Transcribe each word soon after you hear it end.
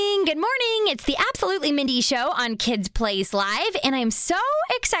good morning. It's the Absolutely Mindy Show on Kids Place Live, and I'm so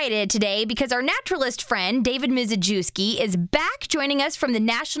excited today because our naturalist friend, David Mizejewski, is back joining us from the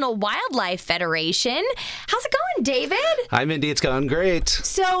National Wildlife Federation. How's it going, David? Hi, Mindy. It's going great.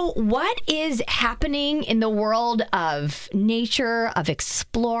 So what is happening in the world of nature, of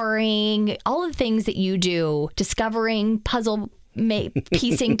exploring, all the things that you do, discovering,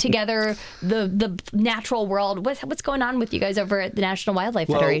 piecing together the natural world? What's going on with you guys over at the National Wildlife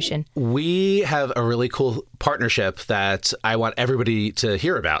Federation? We have a really cool partnership that I want everybody to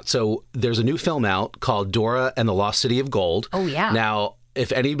hear about. So there's a new film out called Dora and the Lost City of Gold. Oh, yeah. Now,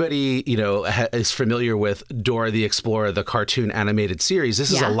 if anybody, is familiar with Dora the Explorer, the cartoon animated series,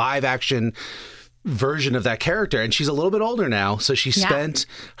 this is a live action version of that character, and she's a little bit older now, so she spent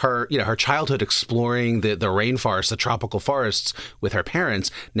her childhood exploring the rainforest, the tropical forests with her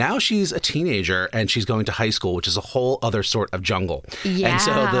parents. Now she's a teenager and she's going to high school, which is a whole other sort of jungle. And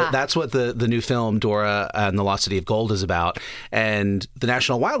so that's what the new film Dora and the Lost City of Gold is about, and the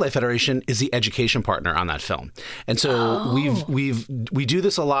National Wildlife Federation is the education partner on that film. And so we do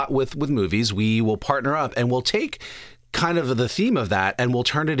this a lot with movies. We will partner up and we'll take kind of the theme of that, and we'll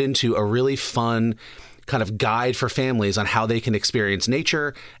turn it into a really fun kind of guide for families on how they can experience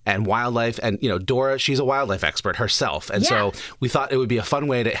nature and wildlife. And, Dora, she's a wildlife expert herself. And so we thought it would be a fun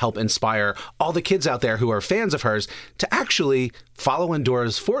way to help inspire all the kids out there who are fans of hers to actually follow in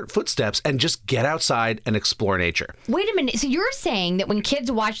Dora's footsteps and just get outside and explore nature. Wait a minute. So you're saying that when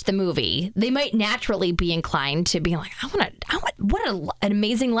kids watch the movie, they might naturally be inclined to be like, what an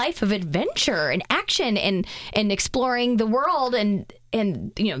amazing life of adventure and action and exploring the world and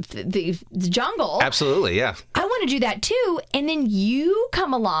the jungle. Absolutely, yeah. I want to do that too. And then you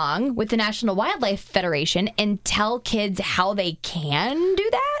come along with the National Wildlife Federation and tell kids how they can do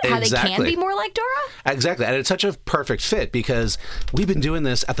that, how they can be more like Dora. Exactly. And it's such a perfect fit because we've been doing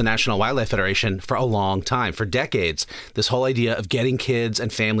this at the National Wildlife Federation for a long time, for decades. This whole idea of getting kids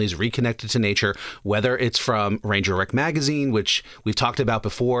and families reconnected to nature, whether it's from Ranger Rick Magazine, which we've talked about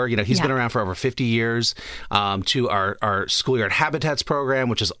before. He's been around for over 50 years, to our Schoolyard Habitats program,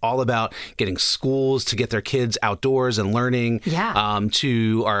 which is all about getting schools to get their kids outdoors and learning,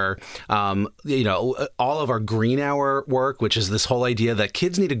 to our, all of our green hour work, which is this whole idea that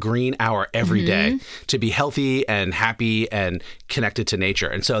kids need a green hour every day to be healthy and happy and connected to nature.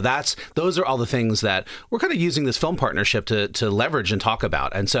 And so those are all the things that we're kind of using this film partnership to leverage and talk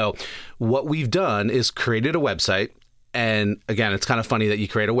about. And so what we've done is created a website. And again, it's kind of funny that you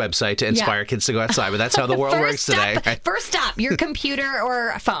create a website to inspire kids to go outside, but that's how the world works today. Right? First stop, your computer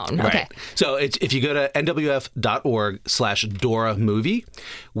or phone. Right. Okay. So if you go to nwf.org/Dora movie,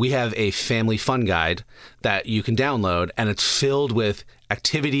 we have a family fun guide that you can download, and it's filled with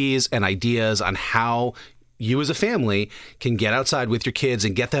activities and ideas on how you as a family can get outside with your kids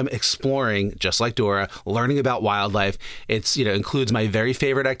and get them exploring, just like Dora, learning about wildlife. It's, includes my very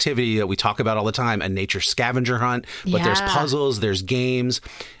favorite activity that we talk about all the time, a nature scavenger hunt. But there's puzzles, there's games.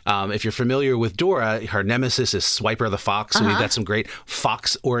 If you're familiar with Dora, her nemesis is Swiper the Fox. So we've got some great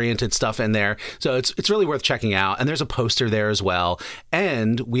fox-oriented stuff in there. So it's really worth checking out. And there's a poster there as well.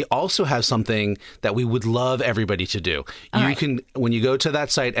 And we also have something that we would love everybody to do. You can, when you go to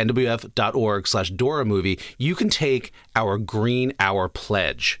that site, nwf.org/Dora movie, you can take our Green Hour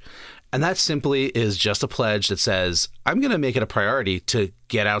Pledge. And that simply is just a pledge that says, I'm going to make it a priority to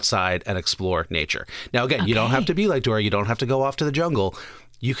get outside and explore nature. Now, again, you don't have to be like Dora. You don't have to go off to the jungle.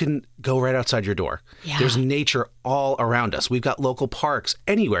 You can go right outside your door. Yeah. There's nature all around us. We've got local parks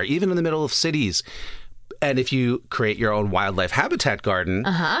anywhere, even in the middle of cities. And if you create your own wildlife habitat garden,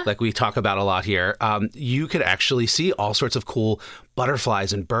 like we talk about a lot here, you could actually see all sorts of cool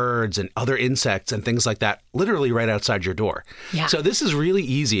butterflies and birds and other insects and things like that literally right outside your door. Yeah. So this is really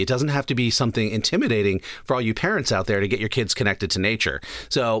easy. It doesn't have to be something intimidating for all you parents out there to get your kids connected to nature.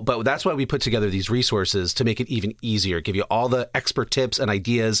 But that's why we put together these resources to make it even easier, give you all the expert tips and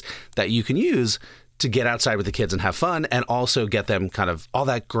ideas that you can use to get outside with the kids and have fun, and also get them kind of all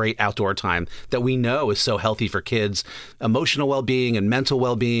that great outdoor time that we know is so healthy for kids' emotional well-being and mental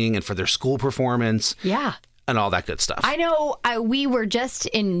well-being and for their school performance. Yeah. And all that good stuff. I know we were just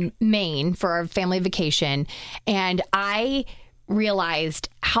in Maine for our family vacation, and I realized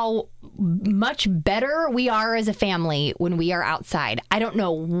how much better we are as a family when we are outside. I don't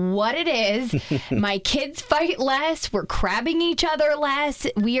know what it is. My kids fight less. We're crabbing each other less.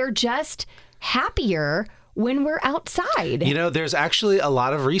 We are just happier when we're outside. There's actually a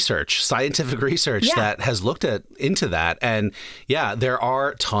lot of research, scientific research that has looked into that. And there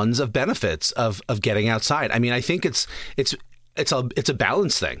are tons of benefits of getting outside. I mean, I think it's it's a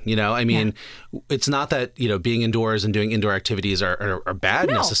balance thing, you know. I mean, it's not that, you know, being indoors and doing indoor activities are bad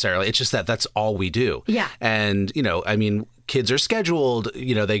necessarily. It's just that that's all we do. Yeah. And, you know, I mean, kids are scheduled,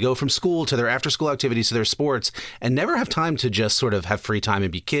 you know, they go from school to their after school activities to their sports and never have time to just sort of have free time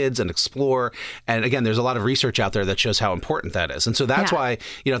and be kids and explore. And again, there's a lot of research out there that shows how important that is. And so that's why,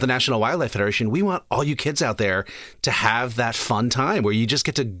 you know, at the National Wildlife Federation, we want all you kids out there to have that fun time where you just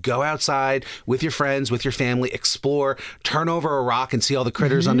get to go outside with your friends, with your family, explore, turn over a rock and see all the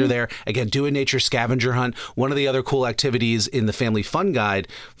critters under there. Again, do a nature scavenger hunt. One of the other cool activities in the Family Fun Guide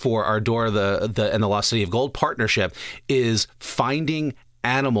for our Dora and the Lost City of Gold partnership is finding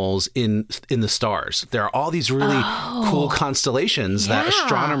animals in the stars. There are all these really cool constellations that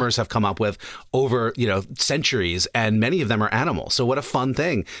astronomers have come up with over, you know, centuries, and many of them are animals. So what a fun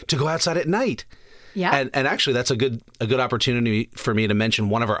thing to go outside at night. Yeah. And actually, that's a good opportunity for me to mention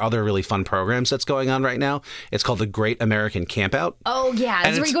one of our other really fun programs that's going on right now. It's called the Great American Campout. Oh, yeah.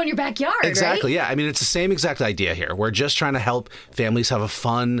 That's where you go in your backyard, exactly, right? Yeah. I mean, it's the same exact idea here. We're just trying to help families have a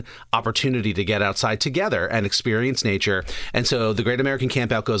fun opportunity to get outside together and experience nature. And so the Great American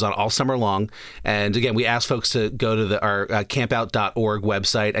Campout goes on all summer long. And again, we ask folks to go to our campout.org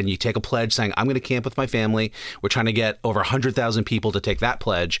website, and you take a pledge saying, I'm going to camp with my family. We're trying to get over 100,000 people to take that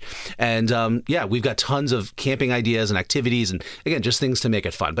pledge. And we've got tons of camping ideas and activities, and again, just things to make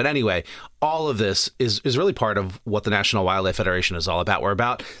it fun. But anyway, all of this is really part of what the National Wildlife Federation is all about. We're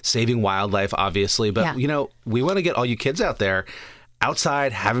about saving wildlife, obviously, but you know, we want to get all you kids out there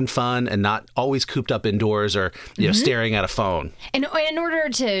outside having fun and not always cooped up indoors or, you know, staring at a phone. And in order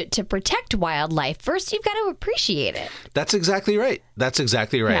to protect wildlife, first you've got to appreciate it. That's exactly right.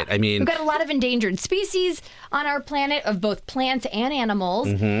 Yeah. I mean, we've got a lot of endangered species on our planet of both plants and animals.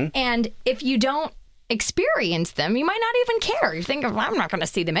 And if you don't experience them, you might not even care. You think, well, I'm not going to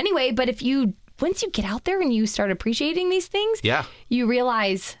see them anyway. But once you get out there and you start appreciating these things, you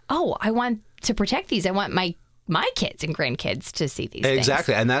realize, oh, I want to protect these. I want my kids and grandkids to see these things.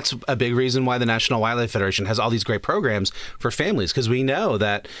 Exactly. And that's a big reason why the National Wildlife Federation has all these great programs for families, because we know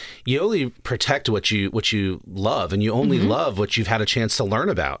that you only protect what you love, and you only love what you've had a chance to learn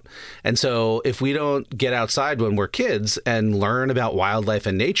about. And so if we don't get outside when we're kids and learn about wildlife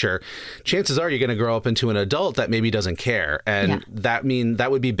and nature, chances are you're going to grow up into an adult that maybe doesn't care. And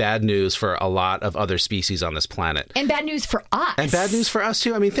that would be bad news for a lot of other species on this planet. And bad news for us. And bad news for us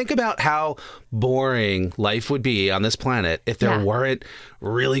too. I mean, think about how boring life would be on this planet if there weren't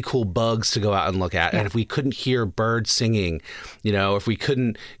really cool bugs to go out and look at. And if we couldn't hear birds singing, you know, if we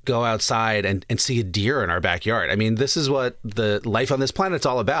couldn't go outside and see a deer in our backyard. I mean, this is what the life on this planet's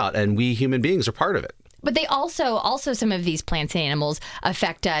all about. And we human beings are part of it. But they also some of these plants and animals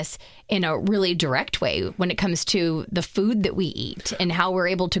affect us in a really direct way when it comes to the food that we eat and how we're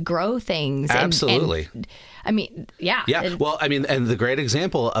able to grow things. Absolutely. And I mean, yeah. Well, I mean, and the great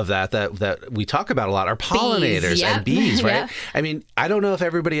example of that we talk about a lot are pollinators and bees, right? I mean, I don't know if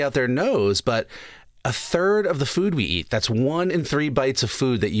everybody out there knows, but a third of the food we eat, that's 1 in 3 bites of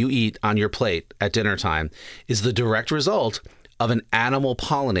food that you eat on your plate at dinner time, is the direct result of an animal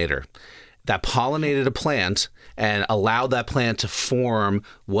pollinator that pollinated a plant and allowed that plant to form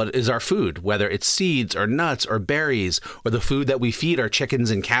what is our food, whether it's seeds or nuts or berries or the food that we feed our chickens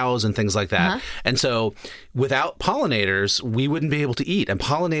and cows and things like that. And so without pollinators, we wouldn't be able to eat. And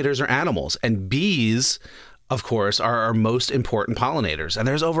pollinators are animals. And bees, of course, are our most important pollinators. And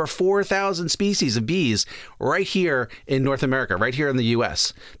there's over 4,000 species of bees right here in North America, right here in the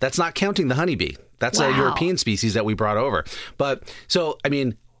U.S. That's not counting the honeybee. That's a European species that we brought over. But so, I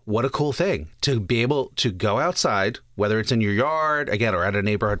mean, what a cool thing to be able to go outside, whether it's in your yard, again, or at a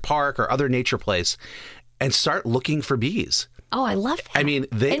neighborhood park or other nature place, and start looking for bees. Oh, I love that. I mean,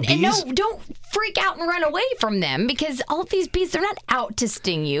 bees... And no, don't freak out and run away from them, because all of these bees, they're not out to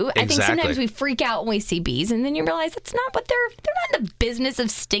sting you. Exactly. I think sometimes we freak out when we see bees, and then you realize that's not what they're not in the business of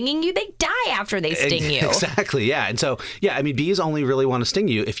stinging you. They die after they sting you. Exactly, yeah. And so, I mean, bees only really want to sting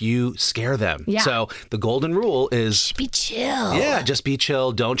you if you scare them. Yeah. So the golden rule is... Just be chill. Yeah, just be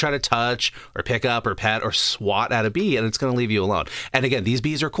chill. Don't try to touch or pick up or pet or swat at a bee, and it's going to leave you alone. And again, these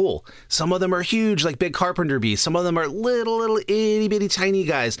bees are cool. Some of them are huge, like big carpenter bees. Some of them are little itty bitty tiny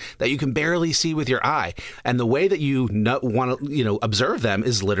guys that you can barely see with your eye. And the way that you want to, observe them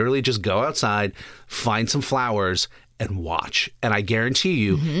is literally just go outside, find some flowers, and watch. And I guarantee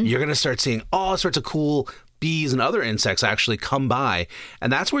you, you're going to start seeing all sorts of cool bees and other insects actually come by.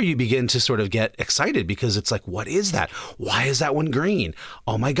 And that's where you begin to sort of get excited, because it's like, what is that? Why is that one green?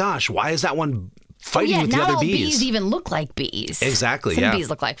 Oh my gosh, why is that one fighting with the other bees. Bees even look like bees. Exactly, Some bees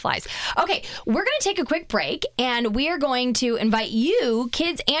look like flies. Okay, we're going to take a quick break, and we are going to invite you,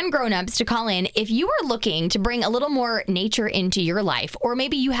 kids and grown-ups, to call in if you are looking to bring a little more nature into your life, or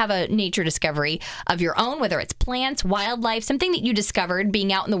maybe you have a nature discovery of your own, whether it's plants, wildlife, something that you discovered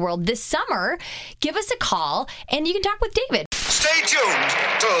being out in the world this summer. Give us a call, and you can talk with David. Stay tuned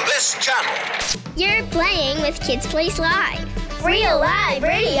to this channel. You're playing with Kids Place Live. Real live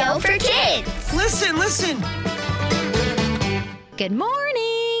radio for kids. Listen. Good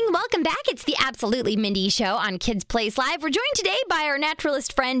morning. Welcome back. It's the Absolutely Mindy Show on Kids Place Live. We're joined today by our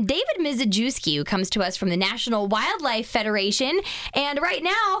naturalist friend, David Mizejewski, who comes to us from the National Wildlife Federation. And right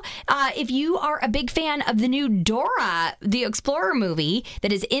now, if you are a big fan of the new Dora, the Explorer movie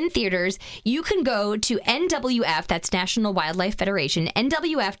that is in theaters, you can go to NWF, that's National Wildlife Federation,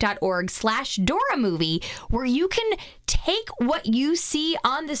 nwf.org/Dora movie, where you can take what you see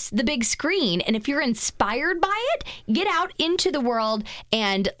on the big screen, and if you're inspired by it, get out into the world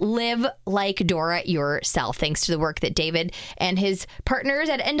and live like Dora yourself, thanks to the work that David and his partners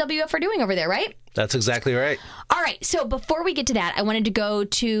at NWF are doing over there, right? That's exactly right. All right, so before we get to that, I wanted to go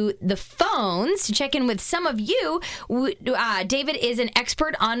to the phones to check in with some of you. David is an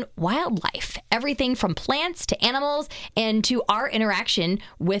expert on wildlife, everything from plants to animals and to our interaction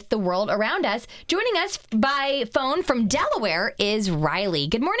with the world around us. Joining us by phone from Delaware is Riley.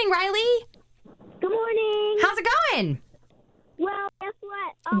 Good morning, Riley. Good morning. How's it going? Well, guess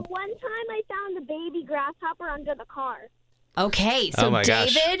what? One time I found a baby grasshopper under the car. Okay, so Oh my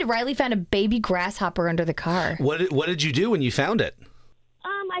gosh. David, Riley found a baby grasshopper under the car. What did you do when you found it?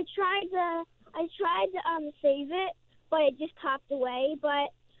 I tried to save it, but it just popped away. But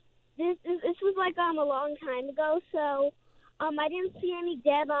this was like a long time ago, so I didn't see any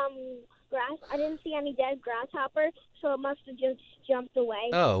dead grasshopper, so it must have just jumped away.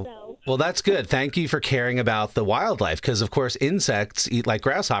 Oh, so. Well, that's good. Thank you for caring about the wildlife, because of course insects eat like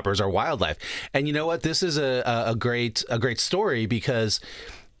grasshoppers are wildlife. And you know what? This is a great story, because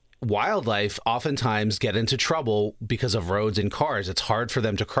wildlife oftentimes get into trouble because of roads and cars. It's hard for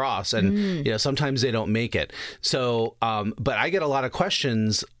them to cross, and sometimes they don't make it. So, but I get a lot of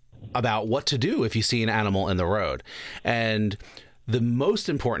questions about what to do if you see an animal in the road. And the most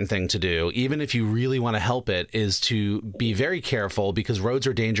important thing to do, even if you really want to help it, is to be very careful, because roads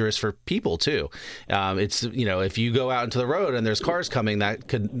are dangerous for people too. It's, if you go out into the road and there's cars coming, that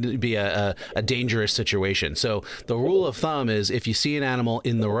could be a dangerous situation. So the rule of thumb is, if you see an animal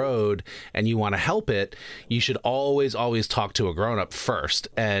in the road and you want to help it, you should always talk to a grown-up first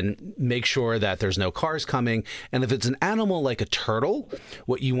and make sure that there's no cars coming. And if it's an animal like a turtle,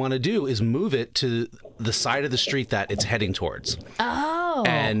 what you want to do is move it to the side of the street that it's heading towards. Oh.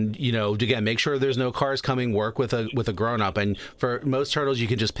 And, again, make sure there's no cars coming, work with a grown-up. And for most turtles, you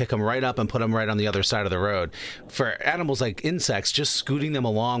can just pick them right up and put them right on the other side of the road. For animals like insects, just scooting them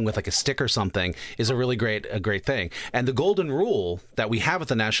along with like a stick or something is a really great thing. And the golden rule that we have at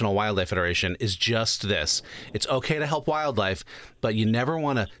the National Wildlife Federation is just this. It's okay to help wildlife, but you never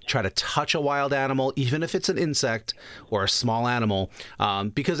want to try to touch a wild animal, even if it's an insect or a small animal,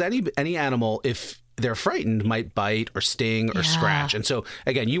 because any animal, if they're frightened, might bite or sting or scratch. And so,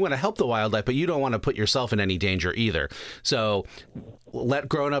 again, you want to help the wildlife, but you don't want to put yourself in any danger either. So let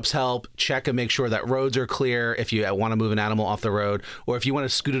grown-ups help, check and make sure that roads are clear if you want to move an animal off the road, or if you want to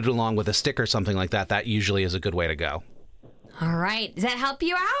scoot it along with a stick or something like that, that usually is a good way to go. All right. Does that help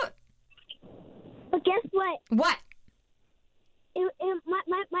you out? But guess what? What?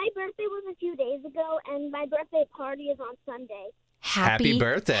 My birthday was a few days ago, and my birthday party is on Sunday. Happy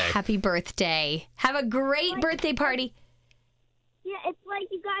birthday. Happy birthday. Have a great birthday party. Yeah, it's like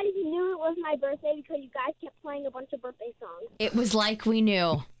you guys knew it was my birthday because you guys kept playing a bunch of birthday songs. It was like we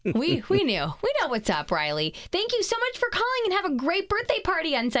knew. We knew. We know what's up, Riley. Thank you so much for calling, and have a great birthday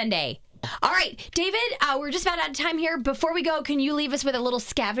party on Sunday. All right, David, we're just about out of time here. Before we go, can you leave us with a little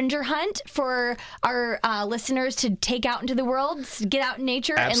scavenger hunt for our listeners to take out into the world, get out in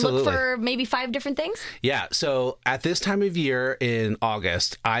nature, Absolutely. and look for maybe 5 different things? Yeah, so at this time of year in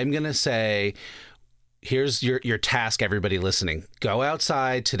August, I'm going to say, here's your task, everybody listening. Go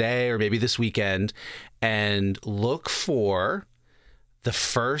outside today or maybe this weekend and look for the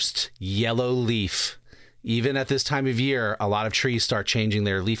first yellow leaf. Even at this time of year, a lot of trees start changing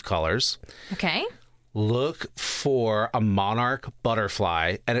their leaf colors. Okay. Look for a monarch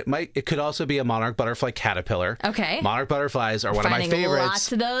butterfly, and it could also be a monarch butterfly caterpillar. Okay. Monarch butterflies are one of my favorites.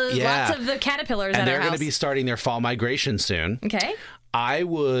 Lots of those. Yeah. Lots of the caterpillars and at they're our going house. to be starting their fall migration soon. Okay. I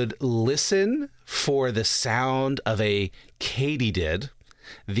would listen for the sound of a katydid.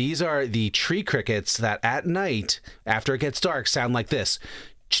 These are the tree crickets that at night, after it gets dark, sound like this.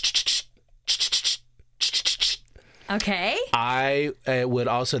 Okay. I would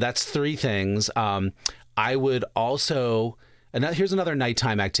also, that's 3 things. I would also, and here's another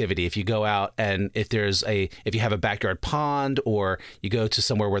nighttime activity. If you go out and if you have a backyard pond or you go to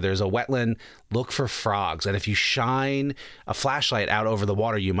somewhere where there's a wetland, look for frogs. And if you shine a flashlight out over the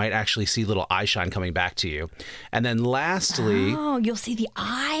water, you might actually see little eye shine coming back to you. And then lastly... Oh, you'll see the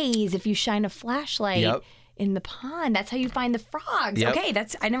eyes if you shine a flashlight. Yep. In the pond. That's how you find the frogs. Yep. Okay,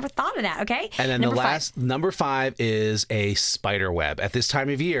 I never thought of that. Okay. And then number 5 is a spider web. At this time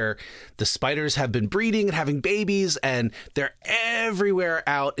of year, the spiders have been breeding and having babies, and they're everywhere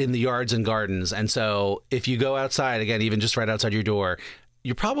out in the yards and gardens. And so if you go outside, again, even just right outside your door,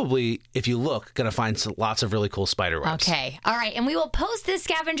 you're probably, if you look, going to find lots of really cool spider webs. Okay. All right. And we will post this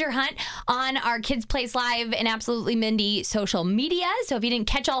scavenger hunt on our Kids Place Live and Absolutely Mindy social media. So if you didn't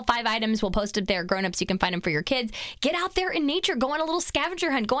catch all 5 items, we'll post it there. Grown-ups, you can find them for your kids. Get out there in nature. Go on a little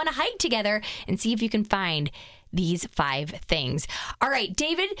scavenger hunt. Go on a hike together and see if you can find these 5 things. All right,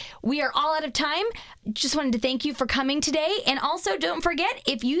 David, we are all out of time. Just wanted to thank you for coming today. And also, don't forget,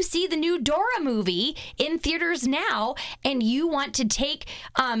 if you see the new Dora movie in theaters now and you want to take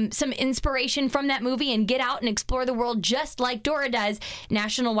some inspiration from that movie and get out and explore the world just like Dora does,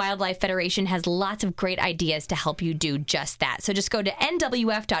 National Wildlife Federation has lots of great ideas to help you do just that. So just go to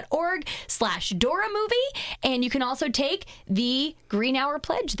nwf.org/Dora movie, and you can also take the Green Hour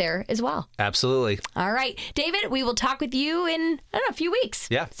Pledge there as well. Absolutely. All right, David, we will talk with you in, a few weeks.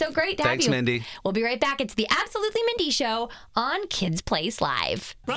 Yeah. So great to have you. Thanks, Mindy. We'll be right back. It's the Absolutely Mindy Show on Kids Place Live.